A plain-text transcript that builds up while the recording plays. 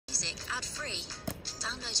ad-free.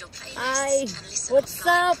 Download your playlist. Hi, and listen what's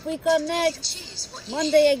online. up? We connect. Choose what you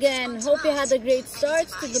Monday hear. again. It's Hope you on had a great demand. start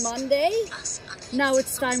Any to the device. Monday. Plus, unlimited Now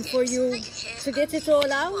it's songs time for gigs you that hear to get it only all when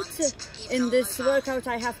you out want, in even this on mobile. workout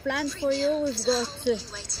I have planned for you. Premium We've is a got whole new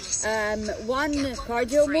way to listen. one Get one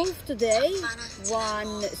cardio free. move today, Tap banner to learn one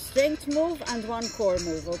more. strength move and one core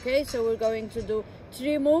move. Okay, so we're going to do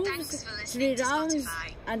 3 moves, Thanks for 3 listening to rounds,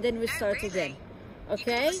 Spotify. and then we No, start really. again. You could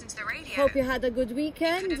Okay, listen to the radio. hope you had a good You could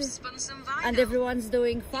weekend have spun some vinyl. and everyone's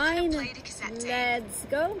doing could have fine. played a cassette tape. Let's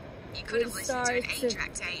go. You could We'll have listened to an start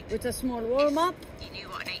 8-track tape. with a small warm-up. You knew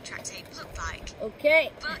what an 8-track tape looked like.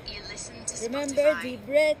 Okay, But you listened to remember, Spotify. deep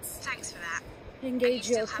breaths, Thanks for that. engage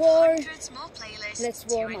you your still core. have hundreds more playlists Let's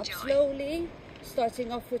to warm up enjoy. slowly,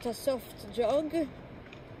 starting off with a soft jog.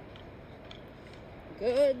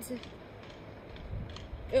 Good.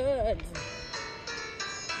 Good.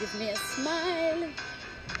 Give me a smile.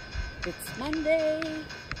 It's Monday.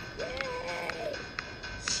 Yay.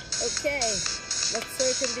 Okay, let's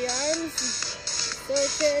circle the arms.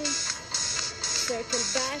 Circle. Circle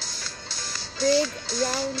back. Big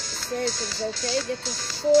round circles, okay? Get a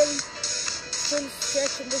full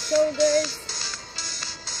stretch in the shoulders.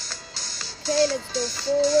 Okay, let's go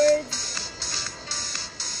forward.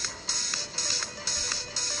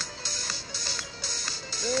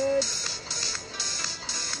 Good.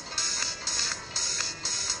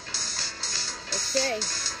 Okay,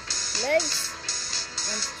 legs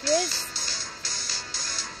and twist.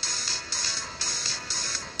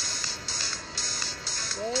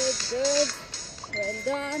 Good, good. Well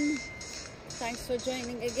done. Thanks for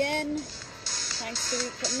joining again. Thanks to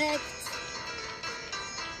reconnect.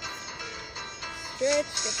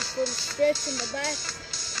 Stretch, get a full stretch in the back.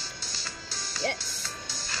 Yes.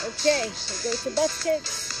 Okay, we go to butt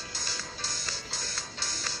kicks.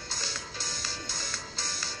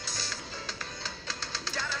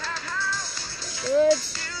 Good.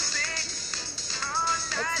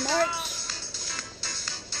 Let's march.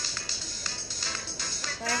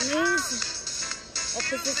 High knees.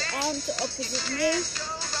 Opposite arm to opposite knee.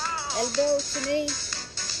 Elbow to knee.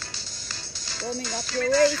 Warming up your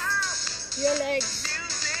waist, your legs,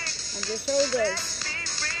 and your shoulders.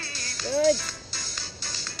 Good.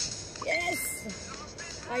 Yes.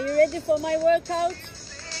 Are you ready for my workout?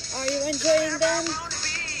 Are you enjoying them?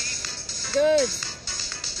 Good.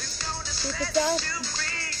 Keep it up.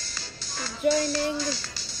 Keep joining.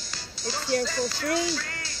 It's here for free.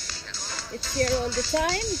 It's here all the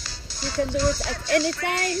time. You can do it at any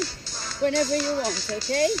time, whenever you want,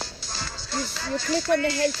 okay? You click on the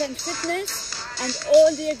health and fitness, and all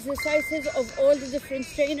the exercises of all the different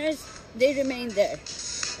trainers, they remain there.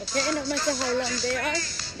 Okay, no matter how long they are,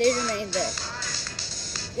 they remain there.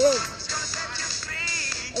 Good.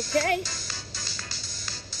 Okay.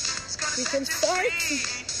 We can start.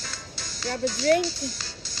 Grab a drink.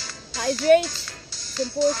 Hydrate. It's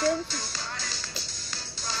important.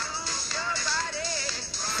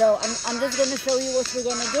 So I'm just going to show you what we're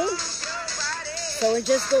going to do. So we'll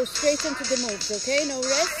just go straight into the moves, okay? No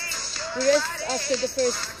rest. The rest after the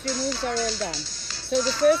first 3 moves are all done. So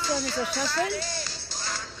the first one is a shuffle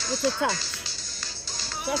with a touch.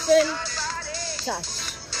 Shuffle, touch.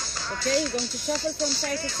 Okay, you're going to shuffle from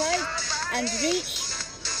side to side and reach.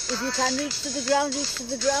 If you can reach to the ground, reach to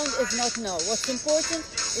the ground. If not, no. What's important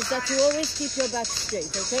is that you always keep your back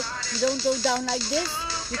straight, okay? You don't go down like this.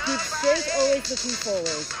 You keep straight, always looking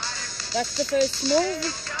forward. That's the first move.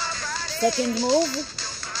 Second move,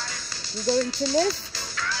 you're going to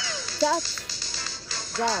lift, touch,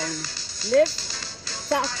 down. Lift,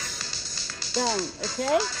 touch, down,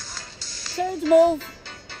 okay? Third move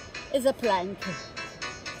is a plank.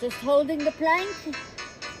 Just holding the plank.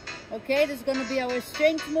 Okay, this is going to be our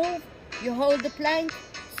strength move. You hold the plank,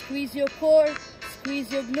 squeeze your core,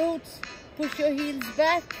 squeeze your glutes, push your heels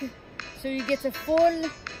back so you get a full,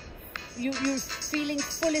 you're feeling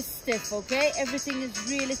fully stiff, okay? Everything is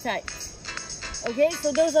really tight. Okay,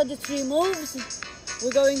 so those are the 3 moves.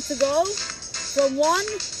 We're going to go from one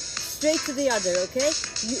straight to the other, okay?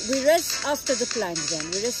 We rest after the plank then.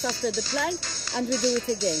 We rest after the plank and we do it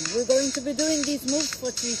again. We're going to be doing these moves for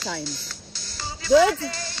 3 times. Good?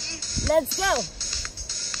 Let's go.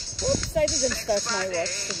 Oops, I didn't start my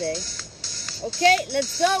watch today. Okay,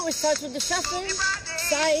 let's go. We start with the shuffle.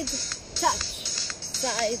 Side, touch.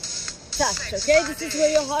 Side, touch. Okay, this is where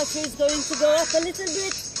your heart rate is going to go up a little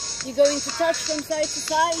bit. You're going to touch from side to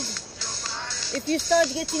side. If you start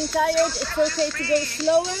getting tired, it's okay to go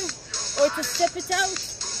slower or to step it out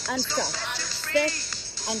and touch. Step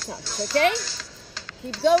and touch, okay?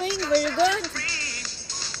 Keep going, very good.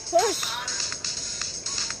 Push.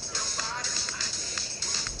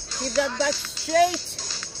 Keep that back straight.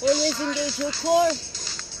 Always engage your core.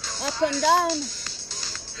 Up and down.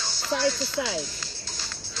 Side to side.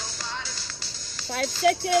 5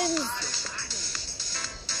 seconds.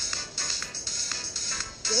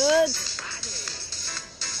 Good.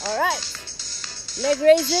 All right. Leg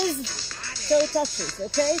raises, toe touches.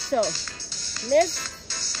 Okay, so lift,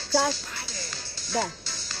 touch, back.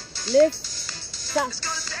 Lift, touch,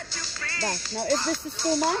 back. Now, if this is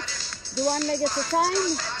too much, do one leg at a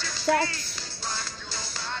time. Touch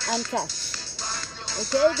and touch.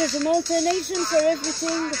 Okay, there's an alternation for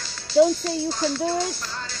everything. Don't say you can do it.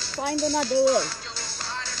 Find another way.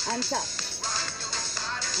 And touch.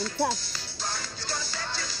 And touch.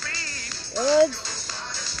 Good.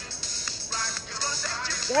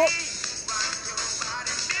 Go.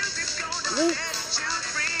 Reach.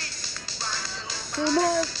 2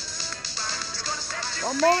 more.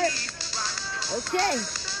 1 more. Okay.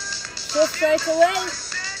 Shift right away.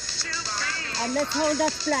 And let's hold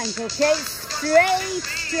that plank, okay? Straight,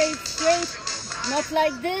 straight, straight. Not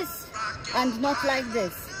like this and not like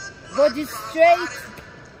this. Body straight.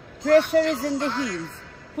 Pressure is in the heels.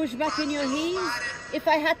 Push back in your heels. If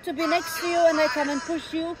I had to be next to you and I come and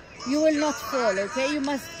push you, you will not fall, okay? You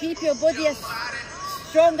must keep your body as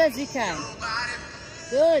strong as you can.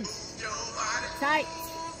 Good. Tight.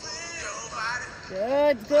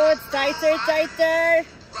 Good, good. Tighter, tighter.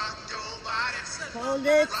 Hold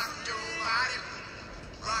it.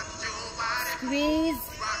 Squeeze.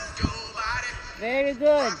 Very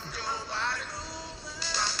good.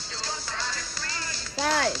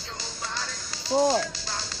 5, 4,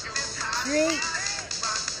 3,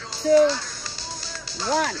 2,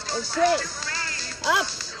 1. Okay. Up.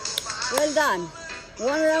 Well done.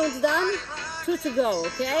 1 round done. 2 to go,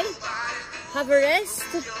 okay? Have a rest.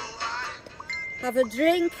 Have a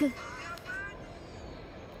drink.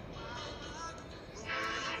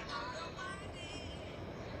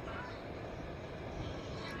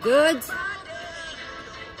 Good.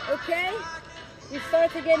 Okay. We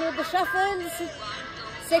start again with the shuffles.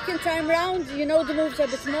 Second time round, you know the moves a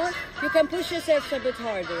bit more. You can push yourselves a bit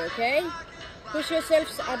harder, okay? Push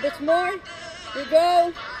yourselves a bit more. We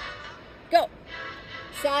go. Go.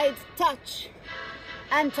 Side, touch.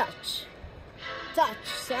 And touch. Touch.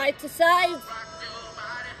 Side to side.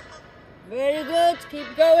 Very good.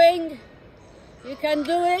 Keep going. You can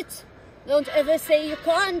do it. Don't ever say you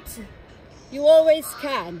can't. You always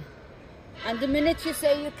can. And the minute you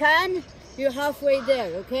say you can, you're halfway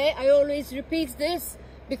there, okay? I always repeat this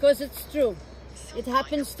because it's true. It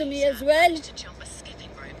happens to me as well.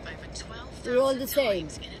 We're all the same.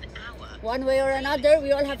 One way or another,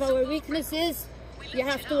 we all have our weaknesses. You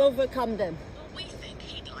have to overcome them.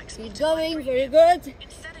 Keep going, very good.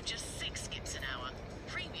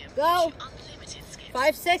 Go.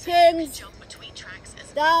 5 seconds.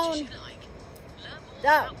 Down.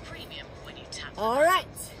 Down. All right.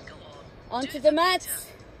 Onto the mat.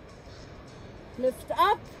 Lift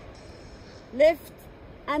up. Lift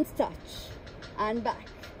and touch. And back.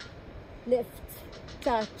 Lift,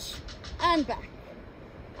 touch, and back.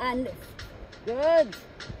 And lift. Good.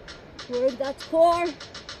 Work that core.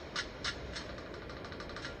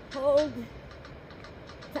 Hold.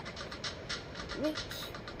 Tap. Reach.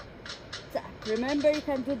 Tap. Remember, you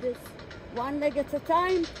can do this 1 leg at a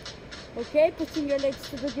time. Okay, putting your legs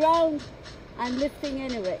to the ground and lifting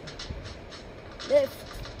anyway. Lift.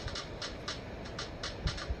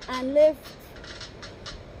 And lift.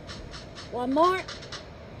 1 more.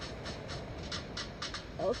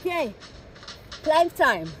 Okay. Plank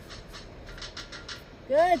time.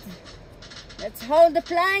 Good. Let's hold the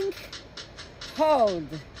plank. Hold.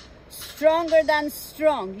 Stronger than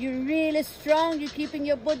strong. You're really strong. You're keeping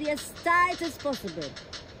your body as tight as possible.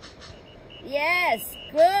 Yes.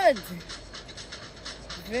 Good.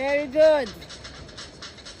 Very good.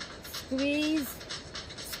 Squeeze.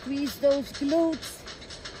 Squeeze those glutes.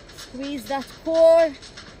 Squeeze that core.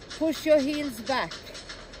 Push your heels back.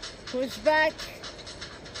 Push back.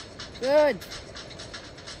 Good.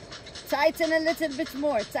 Tighten a little bit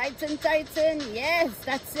more. Tighten, tighten. Yes,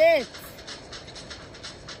 that's it.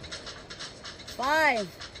 5,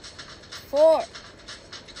 4,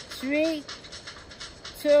 3,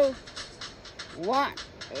 2, 1.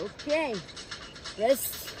 Okay.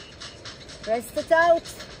 Rest. Rest it out.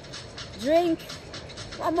 Drink.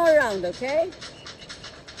 1 more round, okay?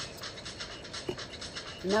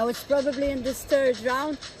 Now it's probably in this 3rd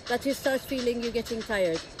round that you start feeling you're getting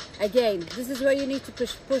tired. Again, this is where you need to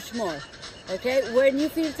push more, okay? When you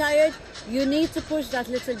feel tired, you need to push that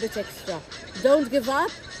little bit extra. Don't give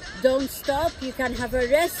up, don't stop. You can have a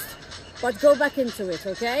rest, but go back into it,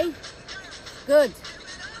 okay? Good.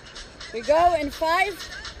 We go in 5,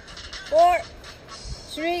 4,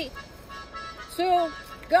 3, 2,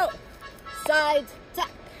 go. Side, tap,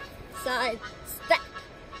 side, step.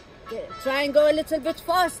 Okay, try and go a little bit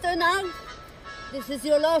faster now. This is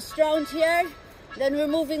your last round here. Then we're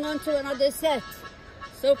moving on to another set.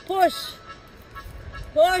 So push,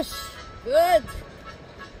 push, good.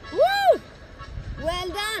 Woo! Well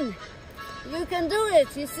done. You can do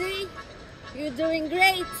it, you see? You're doing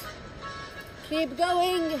great. Keep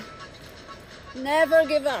going. Never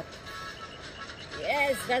give up.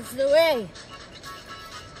 Yes, that's the way.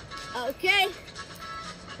 Okay,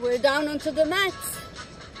 we're down onto the mat.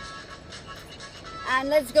 And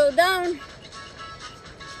let's go down.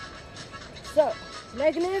 So,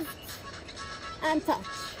 leg lift and touch.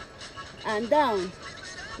 And down,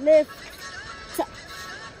 lift, touch.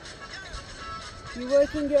 You're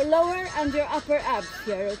working your lower and your upper abs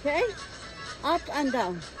here, okay? Up and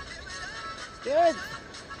down. Good.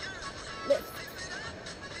 Lift.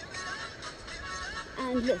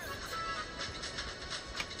 And lift.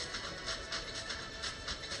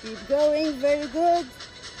 Keep going, very good.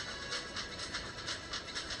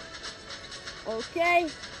 Okay,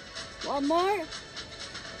 one more.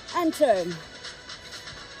 And turn.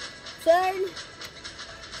 Turn.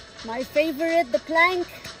 My favorite, the plank.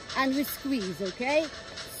 And we squeeze, okay?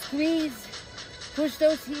 Squeeze, push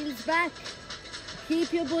those heels back,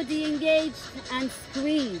 keep your body engaged and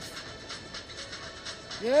squeeze.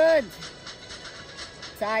 Good.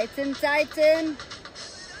 Tighten, tighten.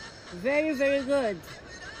 Very, very good.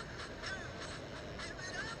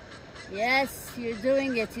 Yes, you're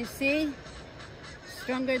doing it, you see?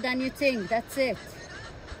 Stronger than you think, that's it.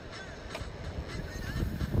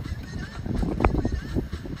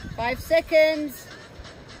 5 seconds.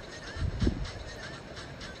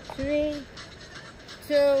 3,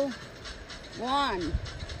 2, 1.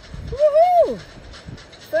 Woohoo!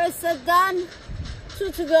 First set done,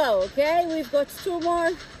 2 to go, okay? We've got 2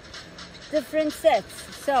 more different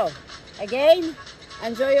sets. So, again,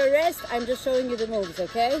 enjoy your rest. I'm just showing you the moves,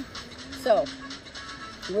 okay? So,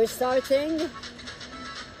 we're starting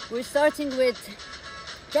with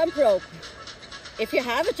jump rope. If you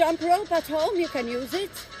have a jump rope at home, you can use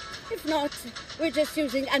it. If not, we're just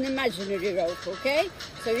using an imaginary rope, okay?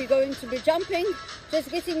 So you're going to be jumping, just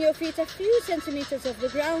getting your feet a few centimeters off the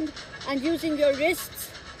ground and using your wrists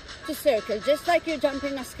to circle, just like you're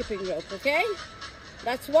jumping a skipping rope, okay?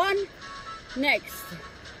 That's one. Next,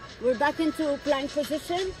 we're back into plank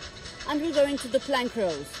position and we're going to the plank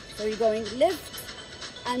rows. So you're going lift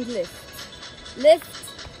and lift,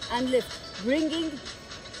 lift and lift, bringing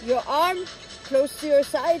your arm close to your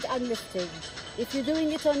side and lifting. If you're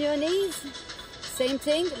doing it on your knees, same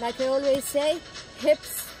thing, like I always say,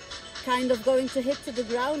 hips kind of going to hit to the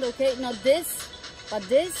ground, okay? Not this, but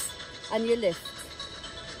this, and you lift.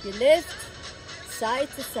 You lift side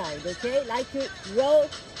to side, okay? Like you row,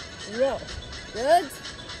 row. Good?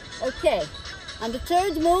 Okay. And the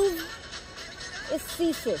third move is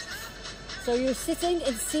C-sit. So you're sitting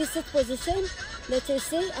in C-sit position, letter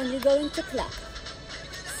C, and you're going to clap.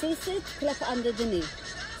 C-sit, clap under the knee.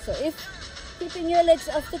 So if keeping your legs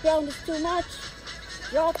off the ground is too much,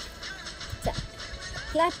 drop, tap,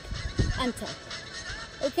 clap, and tap.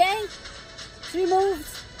 Okay? 3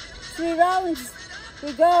 moves, 3 rounds.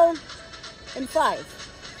 We go in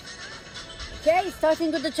 5. Okay,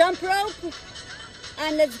 starting with the jump rope.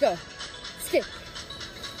 And let's go. Skip.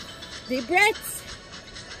 Deep breaths.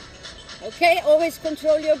 Okay, always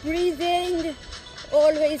control your breathing.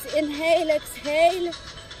 Always inhale, exhale.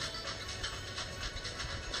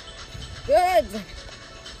 Good.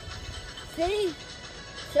 See?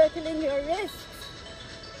 Circling your wrists.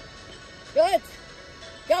 Good.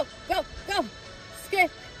 Go, go, go.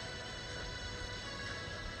 Skip.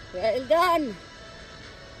 Well done.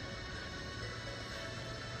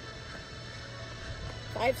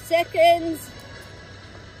 5 seconds.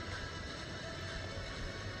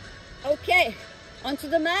 Okay, onto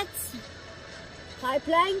the mats. High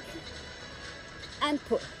plank and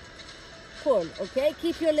pull. Pull, okay?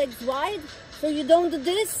 Keep your legs wide so you don't do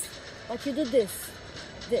this, but you do this,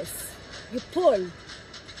 this. You pull,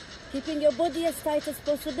 keeping your body as tight as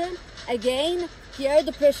possible. Again, here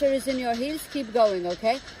the pressure is in your heels. Keep going,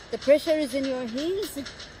 okay? The pressure is in your heels,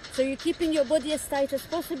 so you're keeping your body as tight as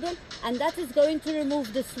possible, and that is going to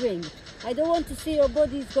remove the swing. I don't want to see your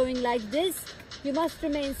bodies going like this. You must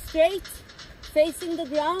remain straight, facing the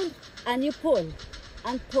ground, and you pull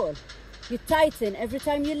and pull. You tighten every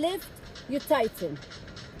time you lift. You tighten.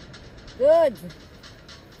 Good.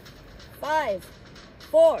 5,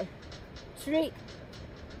 4, 3,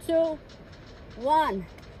 2, 1.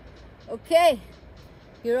 Okay,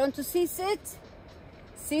 you're on to C-sit.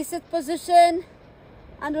 C-sit position,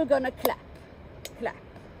 and we're gonna clap. clap,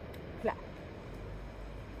 clap.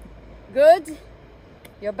 Good.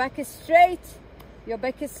 Your back is straight. Your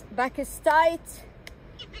back is tight.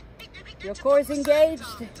 Your core is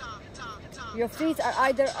engaged. Your feet are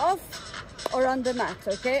either off or on the mat,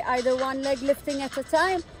 okay? Either one leg lifting at a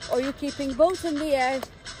time, or you're keeping both in the air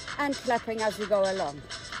and clapping as you go along.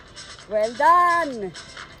 Well done.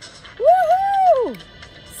 Woohoo!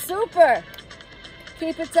 Super.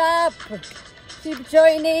 Keep it up. Keep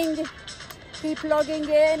joining. Keep logging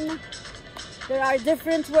in. There are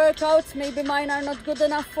different workouts. Maybe mine are not good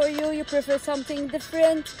enough for you. You prefer something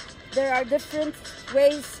different. There are different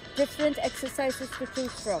ways, different exercises to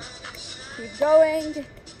choose from. Keep going.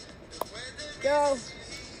 Go.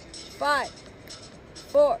 5,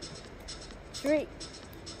 4, 3,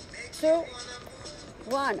 2,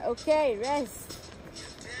 1. Okay, rest.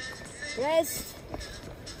 Rest.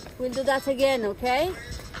 We'll do that again, okay?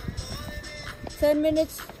 10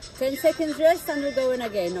 minutes, 10 seconds rest, and we're going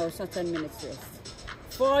again. No, it's not 10 minutes rest.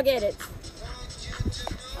 Forget it.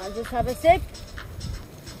 I'll just have a sip.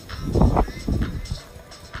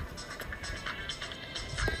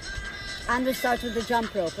 And we start with the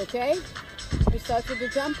jump rope, okay? We start with the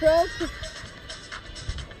jump rope.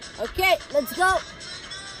 Okay, let's go.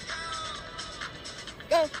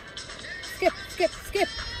 Go. Skip, skip, skip.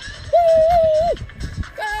 Woo!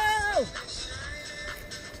 Go!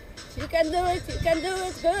 You can do it, you can do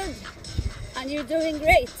it, good. And you're doing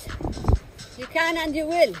great. You can and you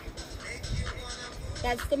will.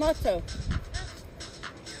 That's the motto.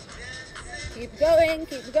 Keep going,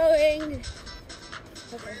 keep going.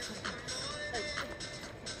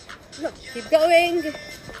 No, keep going.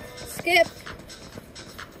 Skip.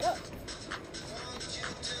 Go.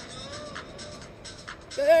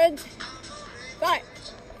 Good. 5,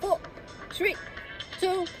 4, 3,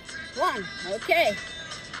 2, 1. Okay.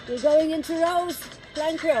 We're going into rows,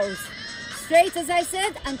 plank rows. Straight as I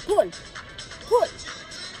said, and pull. Pull.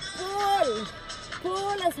 Pull.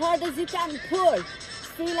 Pull as hard as you can. Pull.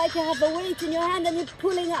 Feel like you have a weight in your hand and you're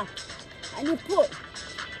pulling up. And you pull.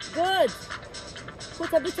 Good.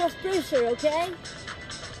 Put a bit of pressure, okay?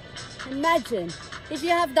 Imagine. If you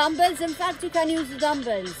have dumbbells, in fact, you can use the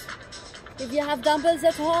dumbbells. If you have dumbbells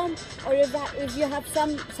at home, or if you have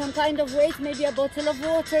some kind of weight, maybe a bottle of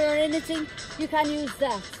water or anything, you can use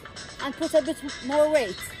that. And put a bit more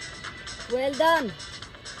weight. Well done.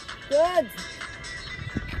 Good.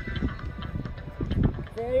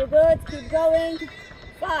 Very good. Keep going.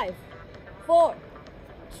 5, 4,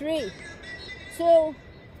 3, 2,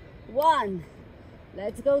 1.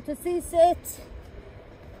 Let's go to C-sit.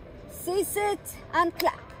 C-sit and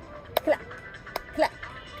clap. Clap. Clap.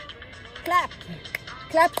 Clap.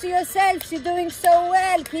 Clap to yourselves. You're doing so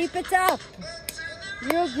well. Keep it up.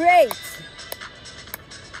 You're great.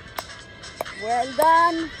 Well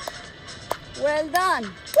done. Well done.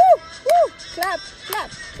 Woo, woo. Clap, clap,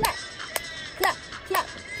 clap. Clap, clap,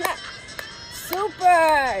 clap.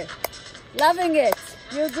 Super. Loving it.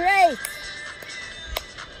 You're great.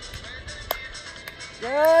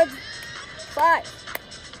 Good. 5,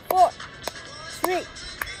 4, 3,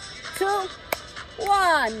 2,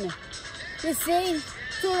 1. You see,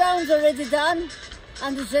 2 rounds already done,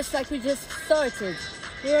 and it's just like we just started.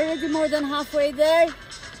 We're already more than halfway there.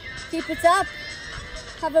 Keep it up.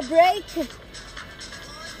 Have a break.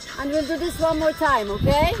 And we'll do this one more time,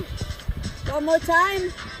 okay? One more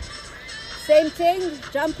time. Same thing,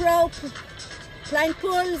 jump rope, plank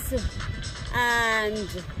pulls, and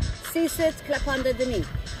C-sit, clap under the knee.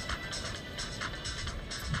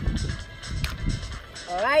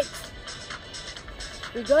 All right,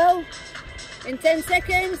 we go in 10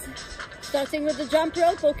 seconds, starting with the jump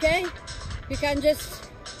rope, okay? You can just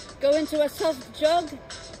go into a soft jog,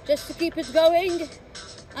 just to keep it going,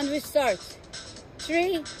 and we start.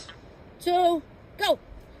 3, 2, go,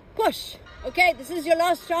 push. Okay, this is your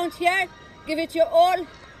last round here. Give it your all,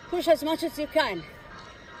 push as much as you can.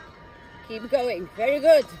 Keep going, very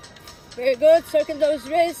good. Very good, circle those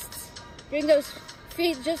wrists, bring those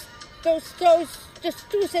feet, just those toes, just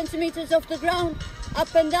 2 centimeters off the ground,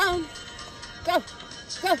 up and down. Go,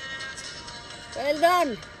 go. Well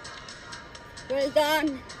done. Well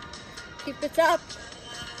done. Keep it up,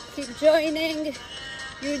 keep joining.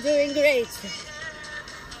 You're doing great.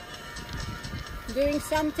 Doing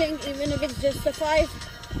something, even if it's just a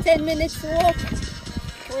 5-10 minutes walk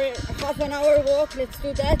or a half an hour walk, let's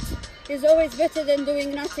do that. Is always better than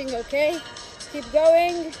doing nothing, okay? Keep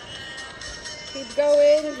going. Keep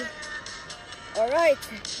going. All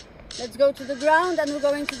right. Let's go to the ground and we're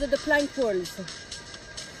going to do the plank pulls.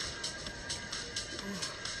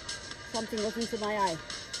 Something got into my eye.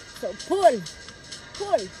 So pull,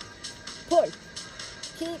 pull, pull.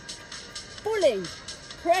 Keep pulling,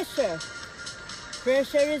 pressure.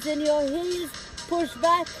 Pressure is in your heels, push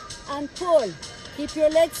back and pull. Keep your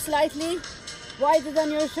legs slightly wider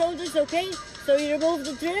than your shoulders, okay? So you remove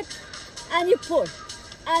the grip and you pull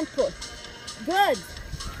and pull. Good.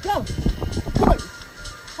 Go. Pull.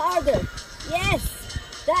 Harder. Yes.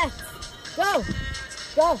 That. Go.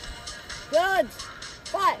 Go. Good.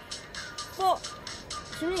 5, 4,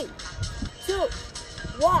 3, 2,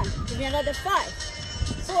 1. Give me another 5,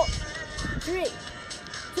 4, 3,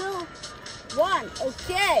 2, 1.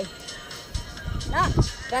 Okay. Now,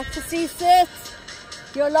 back to C-sit.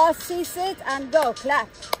 Your last C-sit and go. Clap.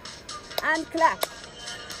 And clap.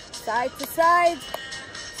 Side to side.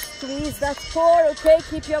 Squeeze that core, okay?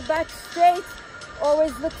 Keep your back straight.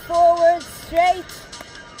 Always look forward, straight.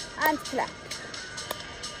 And clap.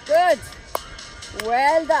 Good.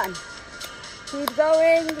 Well done. Keep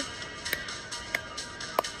going.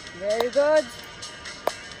 Very good.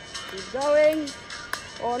 Keep going.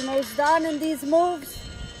 Almost done in these moves.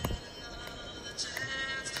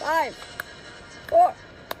 5, 4,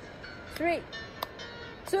 3,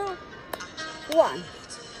 2, 1.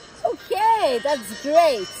 Okay, that's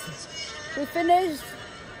great. We finished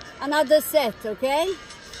another set, okay?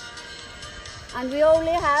 And we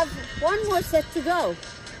only have one more set to go.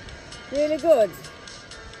 Really good.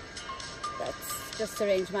 Let's just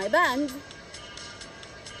arrange my band.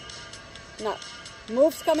 Now,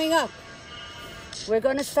 moves coming up. We're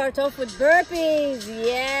gonna start off with burpees.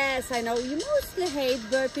 Yes, I know you mostly hate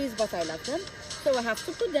burpees, but I love them. So I have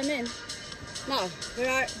to put them in. Now,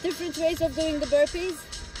 there are different ways of doing the burpees.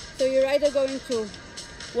 So you're either going to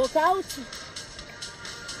walk out,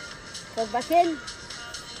 walk back in,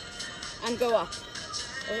 and go up.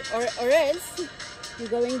 Or else, you're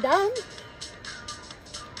going down,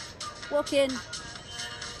 walk in,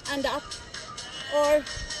 and up. Or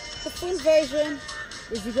the full version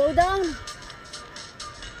is you go down,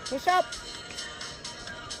 push up,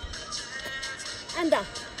 and up.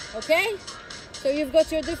 Okay? So you've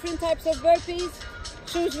got your different types of burpees.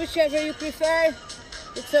 Choose whichever you prefer.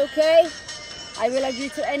 It's okay. I will agree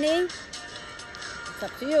to any. It's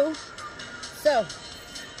up to you. So,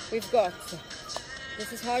 we've got,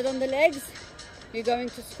 this is hard on the legs. You're going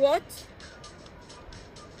to squat,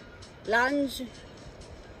 lunge,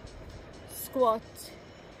 squat,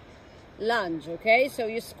 lunge, okay? So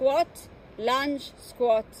you squat, lunge,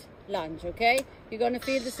 squat, lunge, okay? You're going to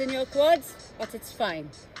feel this in your quads, but it's fine.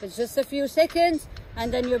 It's just a few seconds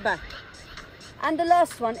and then you're back. And the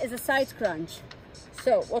last one is a side crunch.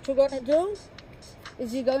 So what we're going to do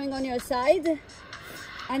is you're going on your side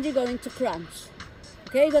and you're going to crunch.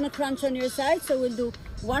 Okay, you're going to crunch on your side. So we'll do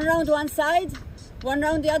one round one side, one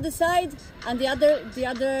round the other side, and the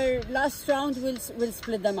other last round we'll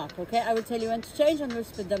split them up. Okay, I will tell you when to change and we'll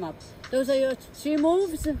split them up. Those are your 3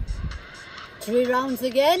 moves, 3 rounds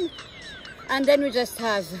again, and then we just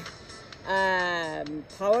have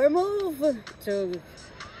power move to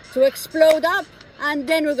explode up, and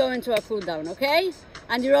then we're going to a cool down. Okay,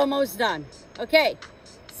 and you're almost done. Okay,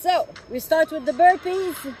 so we start with the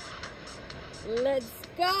burpees. Let's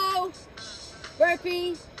go.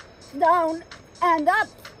 Burpee, down and up,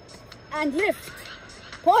 and lift,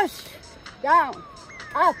 push, down,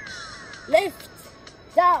 up, lift,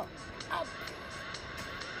 down, up,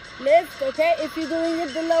 lift. Okay, if you're doing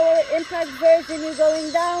it the lower impact version, you're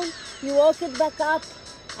going down, you walk it back up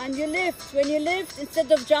and you lift. When you lift,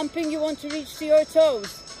 instead of jumping, you want to reach to your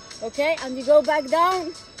toes. Okay, and you go back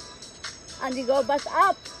down and you go back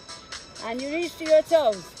up and you reach to your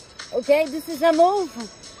toes. Okay, this is a move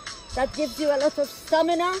that gives you a lot of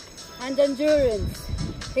stamina and endurance.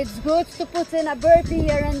 It's good to put in a burpee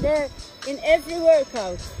here and there in every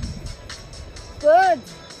workout. Good.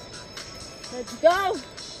 Let's go.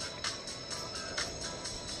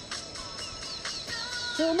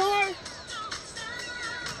 2 more.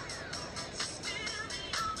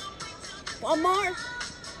 1 more.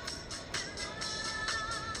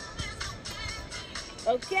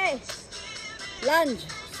 Okay. Lunge.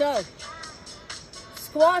 So,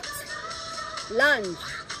 squat, lunge,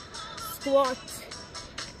 squat,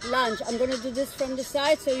 lunge. I'm going to do this from the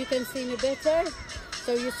side so you can see me better.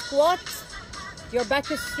 So you squat, your back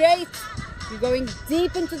is straight, you're going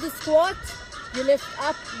deep into the squat, you lift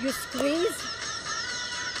up, you squeeze,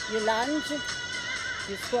 you lunge,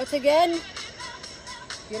 you squat again,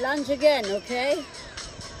 you lunge again, okay?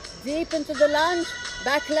 Deep into the lunge,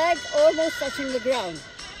 back leg almost touching the ground.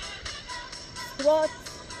 Squat,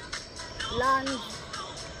 lunge,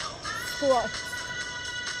 squat,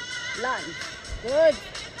 lunge. Good.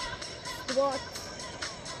 Squat,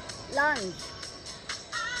 lunge,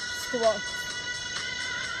 squat,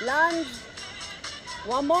 lunge.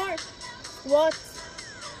 1 more. squat,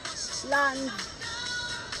 lunge,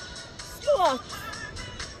 squat,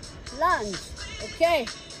 lunge. Okay,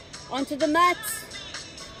 onto the mat,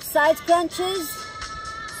 side crunches.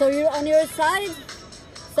 So you're on your side,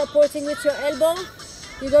 supporting with your elbow.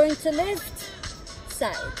 You're going to lift,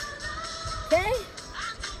 side. Okay,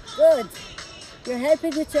 good. You're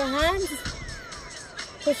helping with your hands,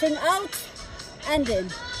 pushing out and in,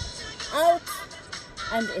 out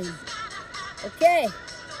and in. Okay,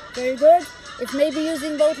 very good. If maybe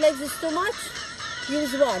using both legs is too much,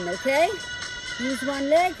 use one, okay? Use one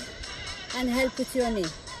leg and help with your knee,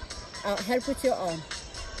 help with your arm.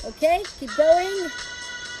 Okay, keep going.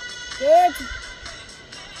 Good.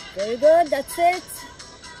 Very good, that's it.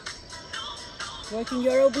 Working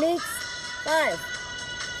your obliques. 5,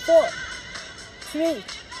 4, 3,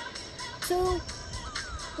 2,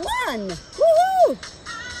 1. Woohoo!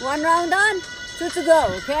 One round done, 2 to go,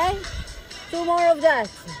 okay? 2 more of that.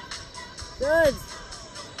 Good.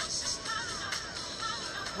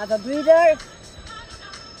 Have a breather.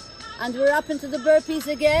 And we're up into the burpees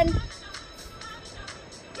again.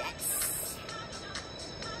 Yes.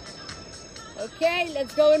 Okay,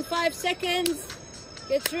 let's go in 5 seconds.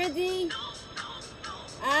 Get ready.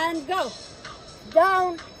 And go.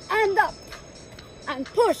 Down and up. And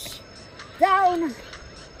push. Down.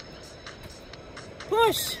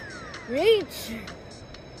 Push. Reach.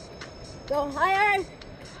 Go higher.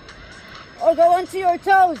 Or go onto your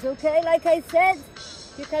toes, okay? Like I said,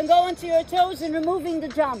 you can go onto your toes and removing the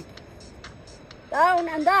jump. Down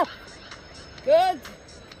and up. Good.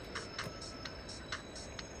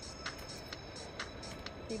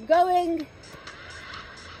 Keep going.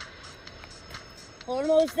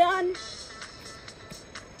 Almost done.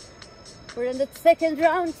 We're in the second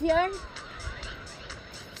round here.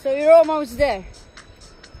 So you're almost there.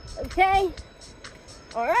 Okay?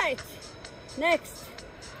 All right. Next.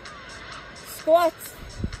 Squat.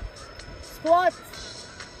 Squat.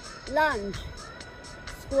 Lunge.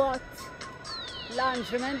 Squat.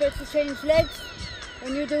 Lunge. Remember to change legs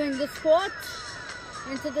when you're doing the squat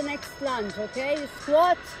into the next lunge, okay? You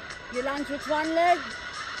squat, you lunge with one leg,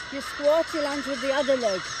 you squat, you lunge with the other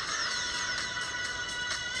leg.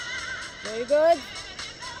 Very good.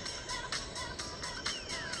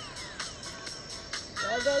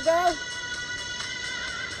 Go, go, go.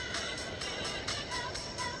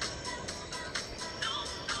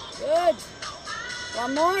 Good.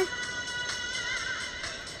 One more.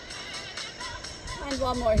 And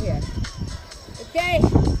one more here. Okay.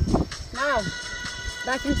 Now,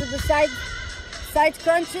 back into the side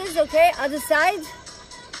crunches, okay? Other side.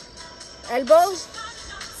 Elbow.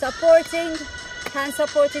 Supporting. Hand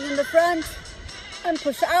supporting in the front. And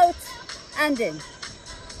push out and in.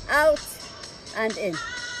 Out and in.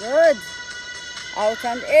 Good. Out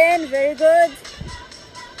and in. Very good.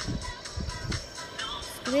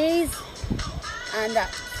 Squeeze and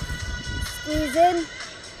out. Squeeze in.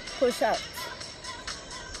 Push out.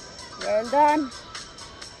 Well done.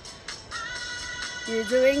 You're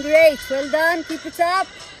doing great. Well done. Keep it up.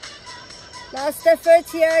 Last effort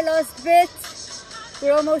here. Last bit.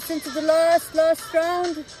 We're almost into the last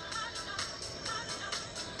round.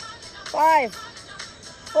 5,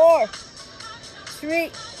 4,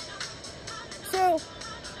 3, 2,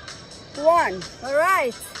 1. All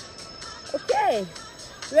right. Okay.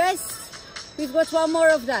 Rest. We've got one more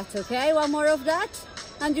of that, okay? One more of that,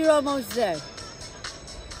 and you're almost there.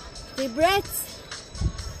 Deep breaths.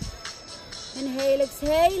 Inhale,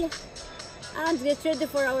 exhale, and get ready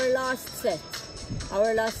for our last set.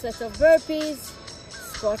 Our last set of burpees,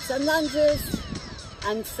 squats and lunges,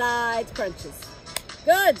 and side crunches.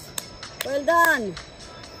 Good. Well done.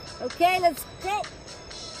 Okay, let's go.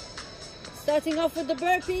 Starting off with the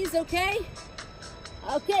burpees, okay?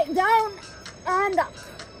 Okay, down and up.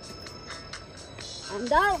 And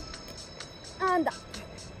down and up.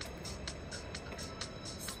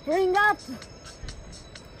 Spring up.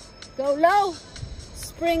 Go low,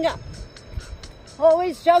 spring up.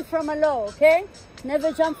 Always jump from a low, okay?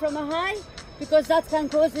 Never jump from a high, because that can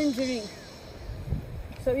cause injury.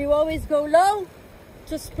 So you always go low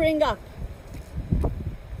to spring up.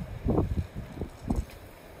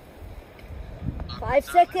 5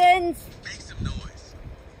 seconds. Make some noise.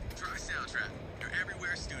 Try Soundtrap, your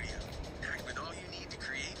everywhere studio. Act with all you need to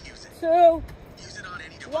create music. 2, Use it on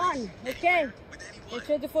any device, 1. Okay. anywhere, with anyone. Get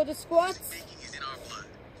ready for the squats. Music making is in our blood.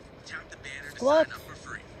 Tap the banner to Squat. sign up for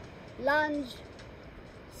free. Lunge,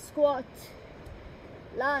 squat,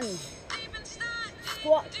 lunge,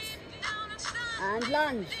 squat, and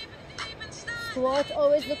lunge. Squat,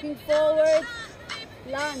 always looking forward,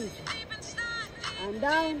 lunge, and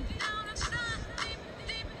down,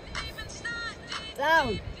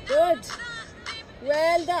 down, good,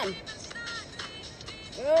 Well done.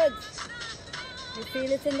 Good. You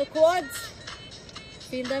feel it in the quads?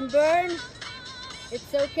 Feel them burn?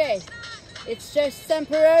 It's okay. It's just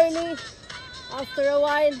temporarily. After a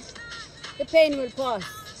while, the pain will pass.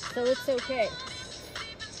 So it's okay.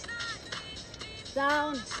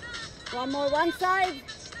 Down. One more one side.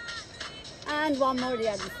 And one more the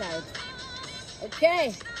other side.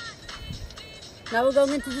 Okay. Now we're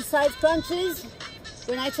going into the side crunches.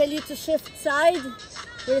 When I tell you to shift side,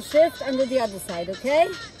 we'll shift and do the other side, okay?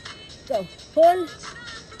 Go. Pull,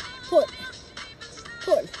 pull,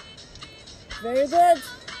 pull. Very good.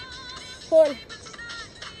 Pull.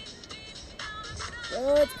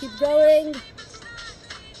 Good. Keep going.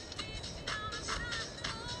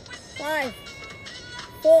 5,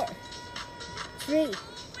 4, 3,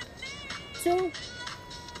 2,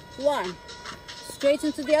 1. Straight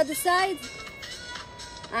into the other side.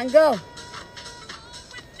 And go.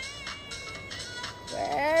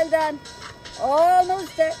 Well done.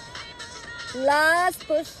 Almost there. Last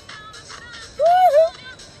push. Woohoo!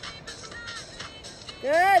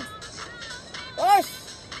 Good. Push.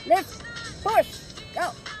 Lift. Push.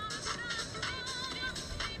 Go.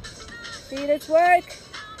 Feel it work.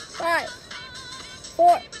 5,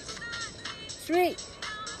 4, 3,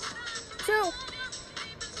 2,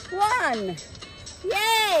 1.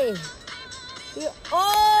 Yay! We're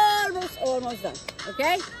almost done.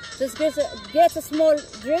 Okay? Just get a small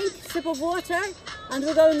drink, sip of water, and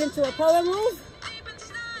we're going into a power move.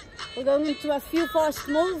 We're going into a few fast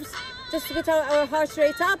moves just to get our heart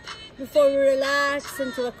rate up before we relax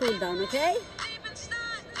into a cool down, okay?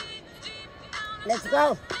 Let's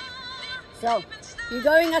go. So, you're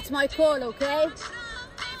going at my call, okay?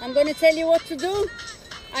 I'm going to tell you what to do,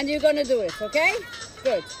 and you're going to do it, okay?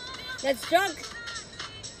 Good. Let's jog.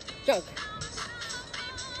 Jog.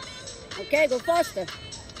 Okay, go faster.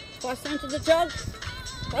 Faster into the jog.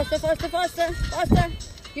 Faster, faster, faster, faster.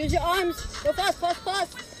 Use your arms. Go fast, fast,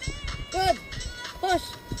 fast. Good. Push.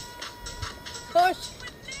 Push.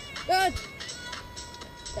 Good.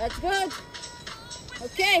 That's good.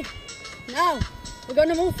 Okay. Now, we're going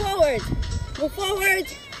to move forward. Move forward.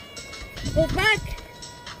 Move back.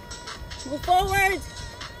 Move forward.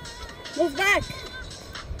 Move back.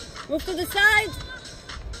 Move to the side.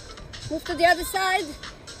 Move to the other side.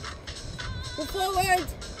 Move forward.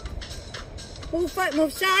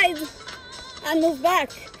 Move side. And move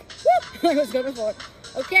back. Woo! I was going forward.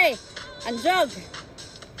 Okay. And jog.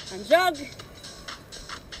 And jog.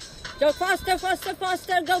 Jog faster, faster,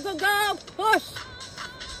 faster. Go, go, go. Push.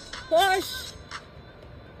 Push.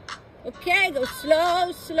 Okay. Go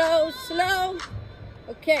slow, slow, slow.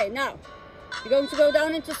 Okay. Now, you're going to go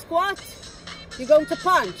down into squat. You're going to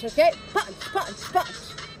punch. Okay. Punch, punch,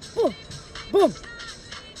 punch. Boom. Boom.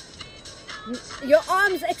 Your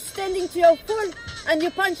arms extending to your full and you're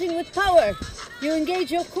punching with power. You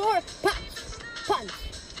engage your core. Punch, punch.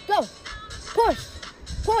 Go. Push,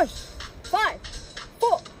 push. 5,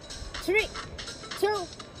 4, 3, 2,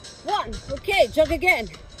 1. Okay, jog again.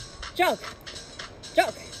 Jog,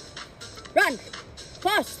 jog. Run,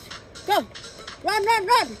 fast. Go. Run, run,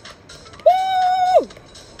 run. Woo!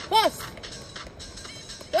 Fast.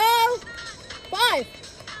 Go. 5,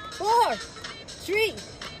 4, 3,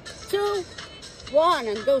 2, 1.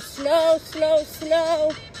 And go slow, slow,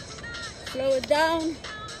 slow. Slow it down.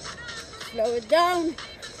 Slow it down.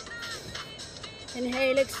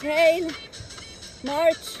 Inhale, exhale.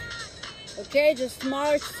 March. Okay, just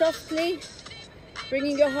march softly.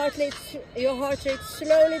 Bringing your heart rate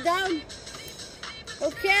slowly down.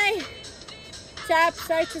 Okay. Tap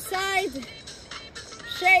side to side.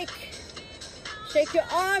 Shake. Shake your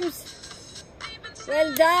arms.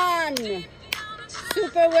 Well done.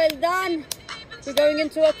 Super well done. We're going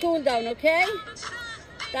into a cool down, okay?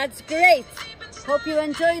 That's great. Hope you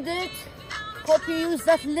enjoyed it. Hope you used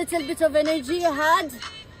that little bit of energy you had,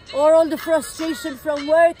 or all the frustration from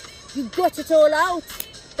work. You got it all out.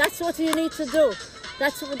 That's what you need to do.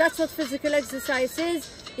 That's what physical exercise is.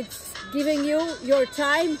 It's giving you your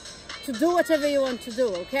time to do whatever you want to do,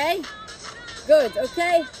 okay? Good,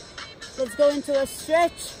 okay? Let's go into a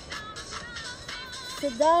stretch.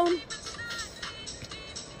 Sit down.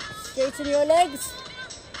 Straighten your legs.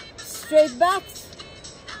 Straight back.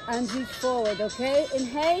 And reach forward, okay?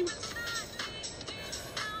 Inhale.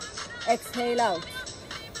 Exhale out.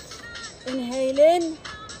 Inhale in.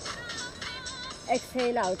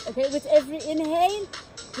 Exhale out. Okay, with every inhale,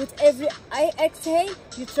 with every exhale,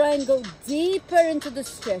 you try and go deeper into the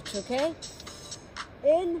stretch, okay?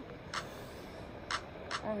 In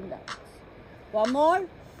and out. One more.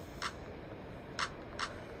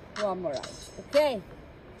 One more out. Okay,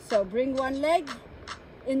 so bring one leg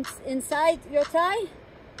inside your thigh,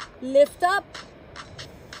 lift up,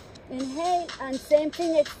 inhale, and same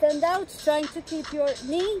thing, extend out, trying to keep your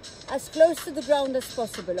knee as close to the ground as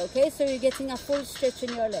possible, okay? So you're getting a full stretch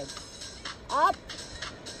in your leg. Up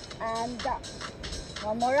and down.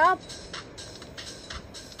 One more up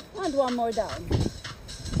and one more down.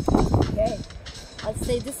 Okay, I'll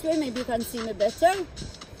stay this way, maybe you can see me better.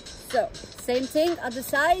 So, same thing, other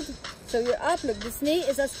side. So you're up, look, this knee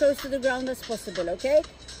is as close to the ground as possible, okay?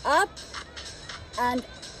 Up and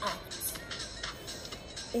out.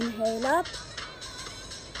 Inhale up,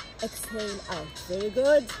 exhale out. Very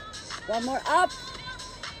good. One more up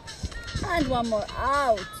and one more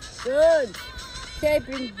out. Good. Okay,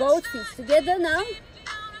 bring both feet together now.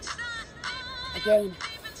 Again.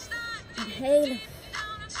 Inhale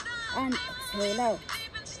and exhale out.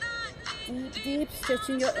 Deep, deep,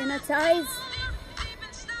 stretching your inner thighs.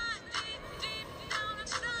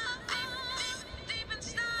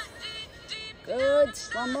 Good.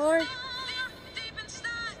 One more.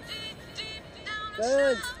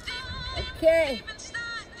 Good. Okay.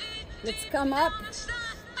 Let's come up.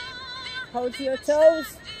 Hold your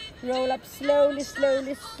toes. Roll up slowly,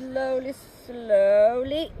 slowly, slowly,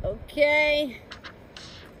 slowly. Okay.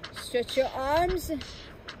 Stretch your arms.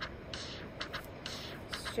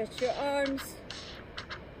 Stretch your arms.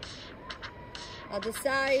 Other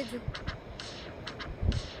side.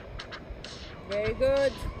 Very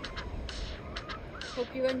good.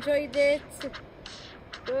 Hope you enjoyed it.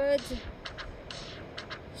 Good.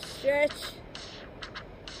 Stretch.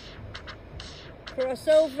 Cross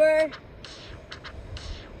over.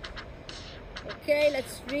 Okay,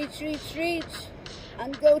 let's reach, reach, reach.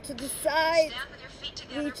 And go to the side.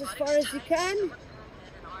 Reach as far as you can.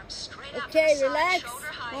 Okay, relax.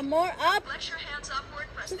 One more up.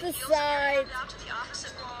 To the side.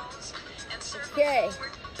 Okay.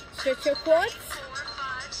 Stretch your quads.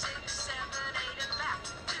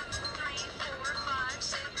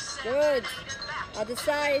 Good. Other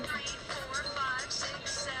side.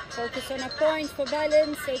 Focus on a point for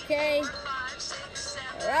balance, okay?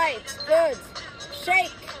 Alright, good.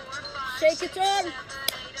 Shake. Shake it all.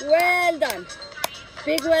 Well done.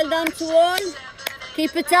 Big well done to all.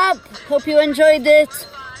 Keep it up. Hope you enjoyed it.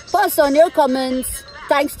 Pass on your comments.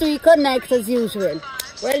 Thanks to eConnect as usual.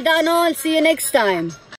 Well done all. See you next time.